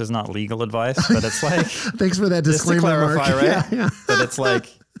 This is not legal advice, but it's like, thanks for that disclaimer, just to clarify, Mark. Right? But it's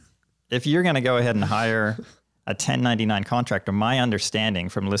like, if you're going to go ahead and hire a 1099 contractor, my understanding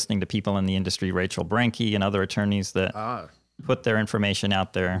from listening to people in the industry, Rachel Branke and other attorneys that put their information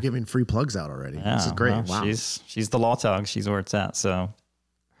out there. We're giving free plugs out already. This is great. Well, wow. She's the law tog. She's where it's at. So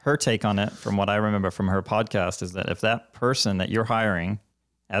her take on it, from what I remember from her podcast, is that if that person that you're hiring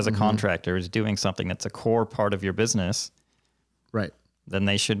as a contractor is doing something that's a core part of your business, then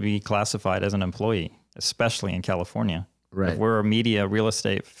they should be classified as an employee, especially in California. If we're a media, real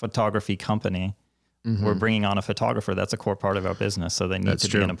estate, photography company, we're bringing on a photographer. That's a core part of our business. So they need to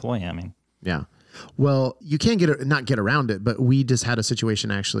be an employee. I mean, well, you can't not get around it, but we just had a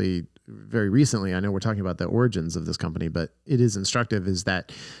situation actually very recently. I know we're talking about the origins of this company, but it is instructive, is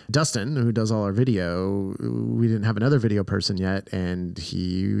that Dustin, who does all our video, we didn't have another video person yet, and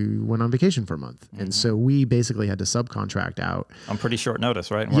he went on vacation for a month. And so we basically had to subcontract out. On pretty short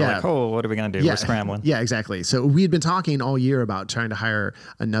notice, right? And we're like, what are we going to do? We're scrambling. Yeah, exactly. So we had been talking all year about trying to hire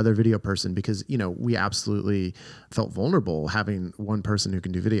another video person because, we absolutely felt vulnerable having one person who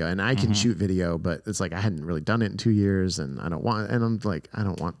can do video. And I can shoot video, but it's like I hadn't really done it in 2 years, and I'm like, I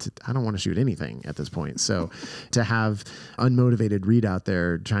don't want to shoot anything at this point. So to have unmotivated Reed out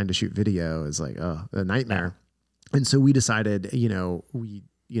there trying to shoot video is like a nightmare. And so we decided, we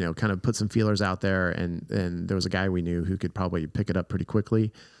kind of put some feelers out there, and there was a guy we knew who could probably pick it up pretty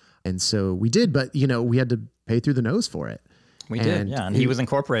quickly. And so we did, but we had to pay through the nose for it. We did, yeah. And he was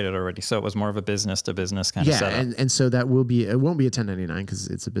incorporated already. So it was more of a business to business kind of setup. And so that will be, it won't be a 1099 because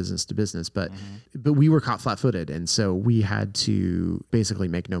it's a business to business, but we were caught flat footed. And so we had to basically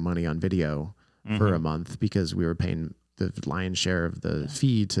make no money on video for a month because we were paying the lion's share of the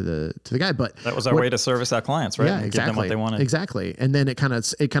fee to the guy. But that was our way to service our clients, right? Yeah, and exactly. Give them what they wanted. Exactly. And then it kind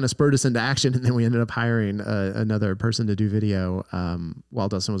of spurred us into action. And then we ended up hiring another person to do video while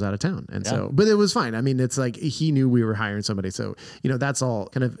Dustin was out of town. And so, but it was fine. I mean, it's like he knew we were hiring somebody. So, that's all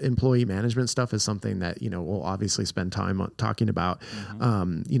kind of employee management stuff is something that, we'll obviously spend time on talking about,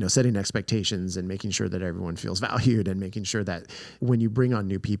 setting expectations and making sure that everyone feels valued and making sure that when you bring on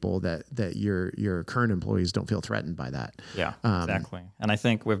new people that your current employees don't feel threatened by that. Yeah, exactly. And I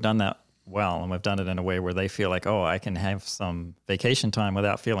think we've done that well, and we've done it in a way where they feel like, oh, I can have some vacation time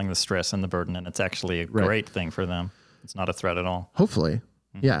without feeling the stress and the burden. And it's actually a great thing for them. It's not a threat at all. Hopefully.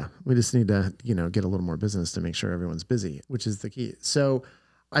 Yeah. We just need to, get a little more business to make sure everyone's busy, which is the key. So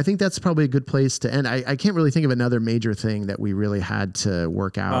I think that's probably a good place to end. I can't really think of another major thing that we really had to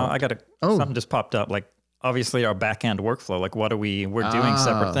work out. Something just popped up. Like, obviously our back end workflow, like we're doing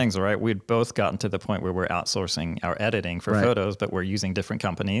separate things, right? We'd both gotten to the point where we're outsourcing our editing for photos, but we're using different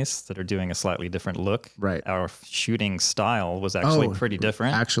companies that are doing a slightly different look. Right. Our shooting style was actually pretty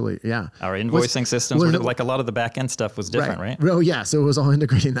different. Actually, yeah. Our invoicing systems were like a lot of the back end stuff was different, right? Oh yeah. So it was all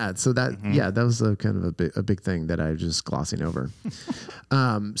integrating that. So that, that was a kind of a big thing that I was just glossing over.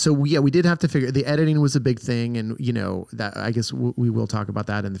 We did have to figure the editing was a big thing. And that I guess we will talk about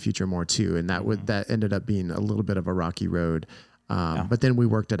that in the future more too. And that ended up being a little bit of a rocky road. But then we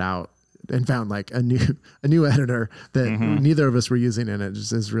worked it out and found like a new editor that neither of us were using. And it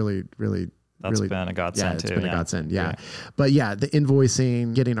just is really That's been a godsend too. It's been a godsend. Yeah. But the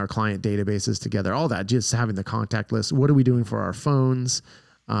invoicing, getting our client databases together, all that, just having the contact list. What are we doing for our phones?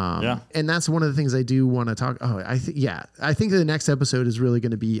 And that's one of the things I do want to talk. I think the next episode is really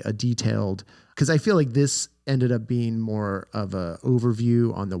going to be a detailed, because I feel like this ended up being more of a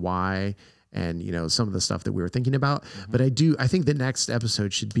overview on the why and, some of the stuff that we were thinking about. But I think the next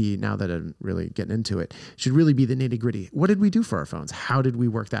episode should be, now that I'm really getting into it, should really be the nitty gritty. What did we do for our phones? How did we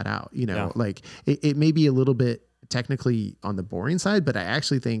work that out? Like it may be a little bit technically on the boring side, but I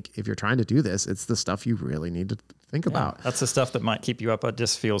actually think if you're trying to do this, it's the stuff you really need to think about. That's the stuff that might keep you up. It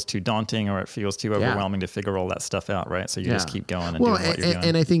just feels too daunting or it feels too overwhelming to figure all that stuff out, right? So you just keep going and doing what you're doing.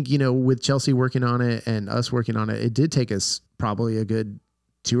 And I think, with Chelsea working on it and us working on it, it did take us probably a good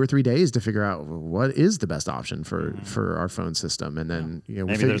 2 or 3 days to figure out what is the best option for our phone system. And then,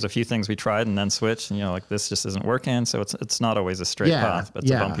 maybe there's a few things we tried and then switched and, like this just isn't working. So it's not always a straight path, but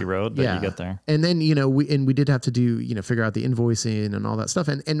it's a bumpy road, but you get there. And then, we did have to do, figure out the invoicing and all that stuff.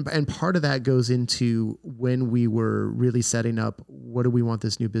 And part of that goes into when we were really setting up, what do we want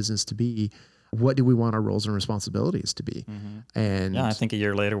this new business to be? What do we want our roles and responsibilities to be? And I think a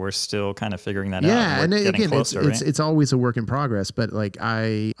year later, we're still kind of figuring that out. Yeah. And again, closer, it's always a work in progress, but like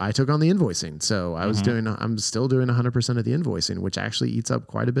I took on the invoicing. So I'm still doing 100% of the invoicing, which actually eats up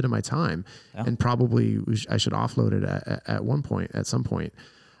quite a bit of my time and probably I should offload it at some point.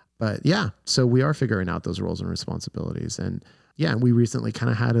 But so we are figuring out those roles and responsibilities. And we recently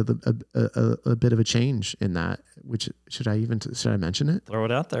kind of had a bit of a change in that, which should I mention it? Throw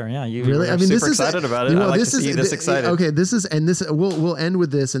it out there. Yeah. You really? I mean, super excited about it. I like to see you this excited. Okay. We'll end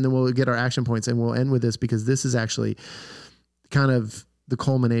with this and then we'll get our action points and we'll end with this because this is actually kind of the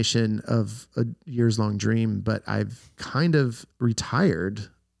culmination of a years long dream, but I've kind of retired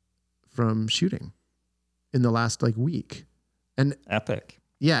from shooting in the last week. And epic.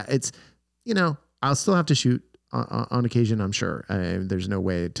 Yeah. It's, I'll still have to shoot on occasion, I'm sure. There's no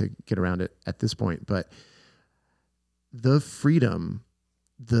way to get around it at this point, but the freedom,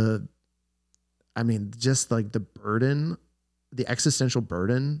 just like the burden, the existential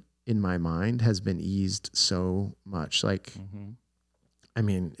burden in my mind has been eased so much. It's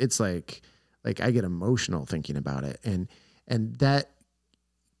like I get emotional thinking about it. And that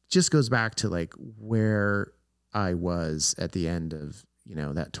just goes back to where I was at the end of,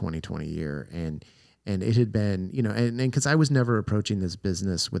 that 2020 year. And it had been, and because I was never approaching this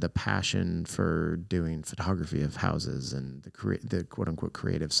business with a passion for doing photography of houses and the quote unquote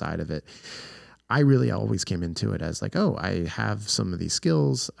creative side of it. I really always came into it as I have some of these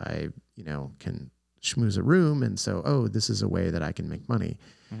skills. I, can schmooze a room. And so, this is a way that I can make money.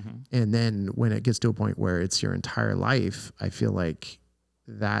 And then when it gets to a point where it's your entire life, I feel like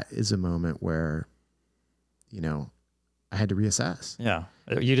that is a moment where, I had to reassess. Yeah.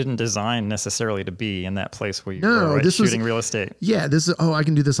 You didn't design necessarily to be in that place where you were shooting real estate. Yeah. I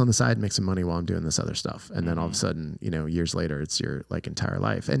can do this on the side and make some money while I'm doing this other stuff. And then all of a sudden, years later, it's your entire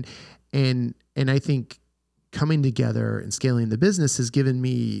life. And I think coming together and scaling the business has given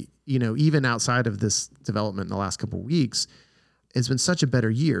me, even outside of this development in the last couple of weeks, it's been such a better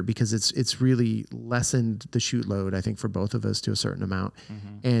year because it's really lessened the shoot load, I think, for both of us to a certain amount.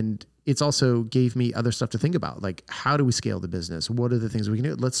 And it's also gave me other stuff to think about. Like, how do we scale the business? What are the things we can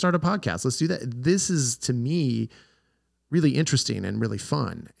do? Let's start a podcast. Let's do that. This is, to me, really interesting and really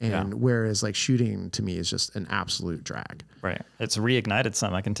fun. And whereas like shooting to me is just an absolute drag. Right. It's reignited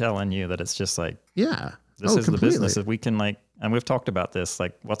something. I can tell in you that it's just like, this is completely. The business. If we can and we've talked about this,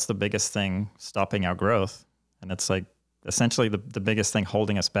 like, what's the biggest thing stopping our growth? And it's like, essentially the biggest thing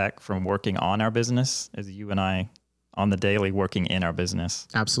holding us back from working on our business is you and I on the daily working in our business.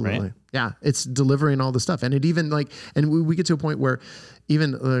 Absolutely. Right? Yeah. It's delivering all the stuff. And it even and we get to a point where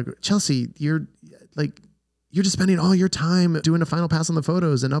even Chelsea, you're just spending all your time doing a final pass on the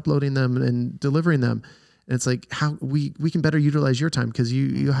photos and uploading them and delivering them. And it's like how we can better utilize your time because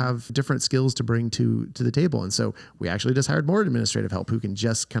you have different skills to bring to the table. And so we actually just hired more administrative help who can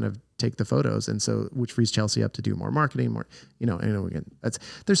just kind of take the photos. And so, which frees Chelsea up to do more marketing, more,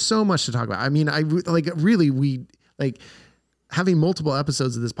 there's so much to talk about. I mean, having multiple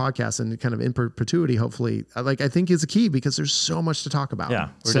episodes of this podcast and kind of in perpetuity, hopefully, I think is a key because there's so much to talk about. Yeah.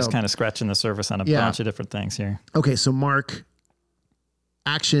 We're just kind of scratching the surface on a bunch of different things here. Okay. So Mark,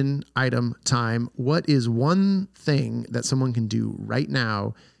 action item time. What is one thing that someone can do right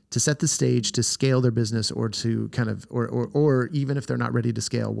now to set the stage to scale their business or to kind of, or even if they're not ready to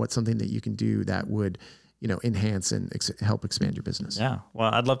scale, what's something that you can do that would, enhance and help expand your business? Yeah.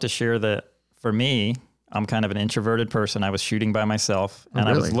 Well, I'd love to share that for me, I'm kind of an introverted person. I was shooting by myself and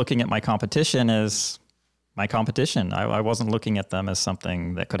I was looking at my competition as my competition. I wasn't looking at them as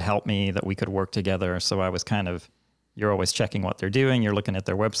something that could help me, that we could work together. So I was kind of, you're always checking what they're doing. You're looking at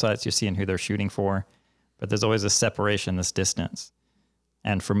their websites. You're seeing who they're shooting for. But there's always a separation, this distance.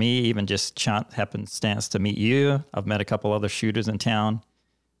 And for me, even just happenstance to meet you, I've met a couple other shooters in town.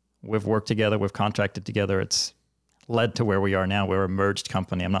 We've worked together. We've contracted together. It's led to where we are now. We're a merged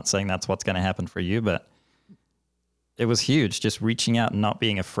company. I'm not saying that's what's going to happen for you, but it was huge. Just reaching out and not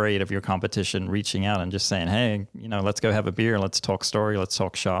being afraid of your competition, reaching out and just saying, hey, let's go have a beer. Let's talk story. Let's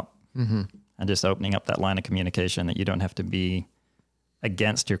talk shop. Mm-hmm. And just opening up that line of communication that you don't have to be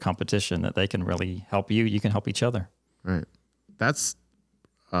against your competition, that they can really help you. You can help each other. Right. That's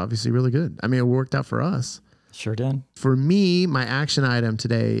obviously really good. I mean, it worked out for us. Sure did. For me, my action item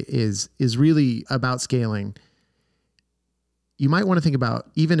today is really about scaling. You might want to think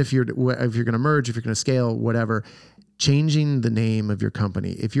about, even if you're going to merge, if you're going to scale, whatever, changing the name of your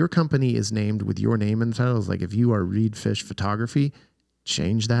company. If your company is named with your name in the title, like if you are Reed Fish Photography,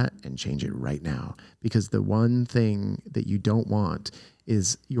 change that and change it right now. Because the one thing that you don't want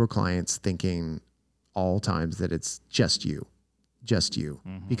is your clients thinking all times that it's just you.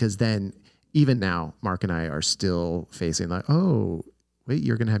 Mm-hmm. Because then even now, Mark and I are still facing like, oh, wait,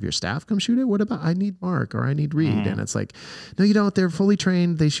 you're going to have your staff come shoot it? What about, I need Mark or I need Reed. Mm-hmm. And it's like, no, you don't. They're fully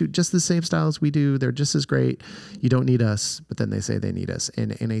trained. They shoot just the same style as we do. They're just as great. You don't need us. But then they say they need us.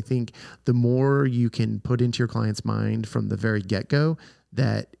 And I think the more you can put into your client's mind from the very get-go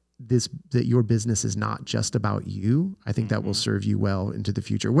that your business is not just about you, I think that will serve you well into the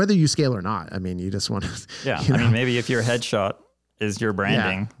future, whether you scale or not. I mean, you just want to, I mean, maybe if your headshot is your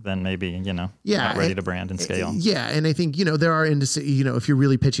branding, then maybe, not ready to brand and scale. Yeah. And I think, there are industry, if you're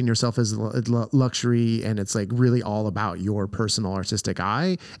really pitching yourself as luxury and it's like really all about your personal artistic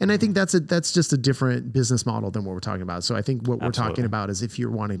eye. And I think that's just a different business model than what we're talking about. So I think what we're talking about is if you're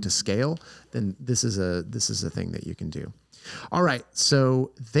wanting to scale, then this is a thing that you can do. All right. So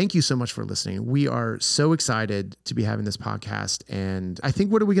thank you so much for listening. We are so excited to be having this podcast. And I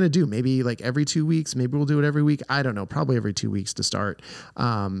think, what are we going to do? Maybe like every 2 weeks, maybe we'll do it every week. I don't know, probably every 2 weeks to start.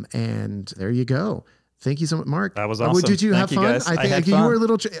 And there you go. Thank you so much, Mark. That was awesome. Did you have fun? I think you were a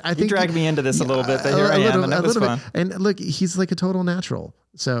little, you dragged me into this a little bit, but here I am, and that was fun. And look, he's like a total natural.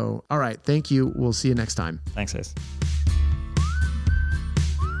 So, all right. Thank you. We'll see you next time. Thanks, guys.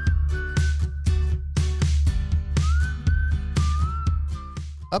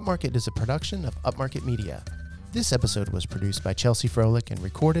 Upmarket is a production of Upmarket Media. This episode was produced by Chelsea Froelich and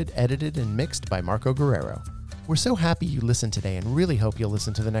recorded, edited, and mixed by Marco Guerrero. We're so happy you listened today and really hope you'll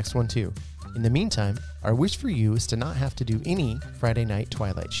listen to the next one too. In the meantime, our wish for you is to not have to do any Friday night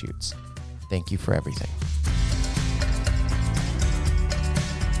twilight shoots. Thank you for everything.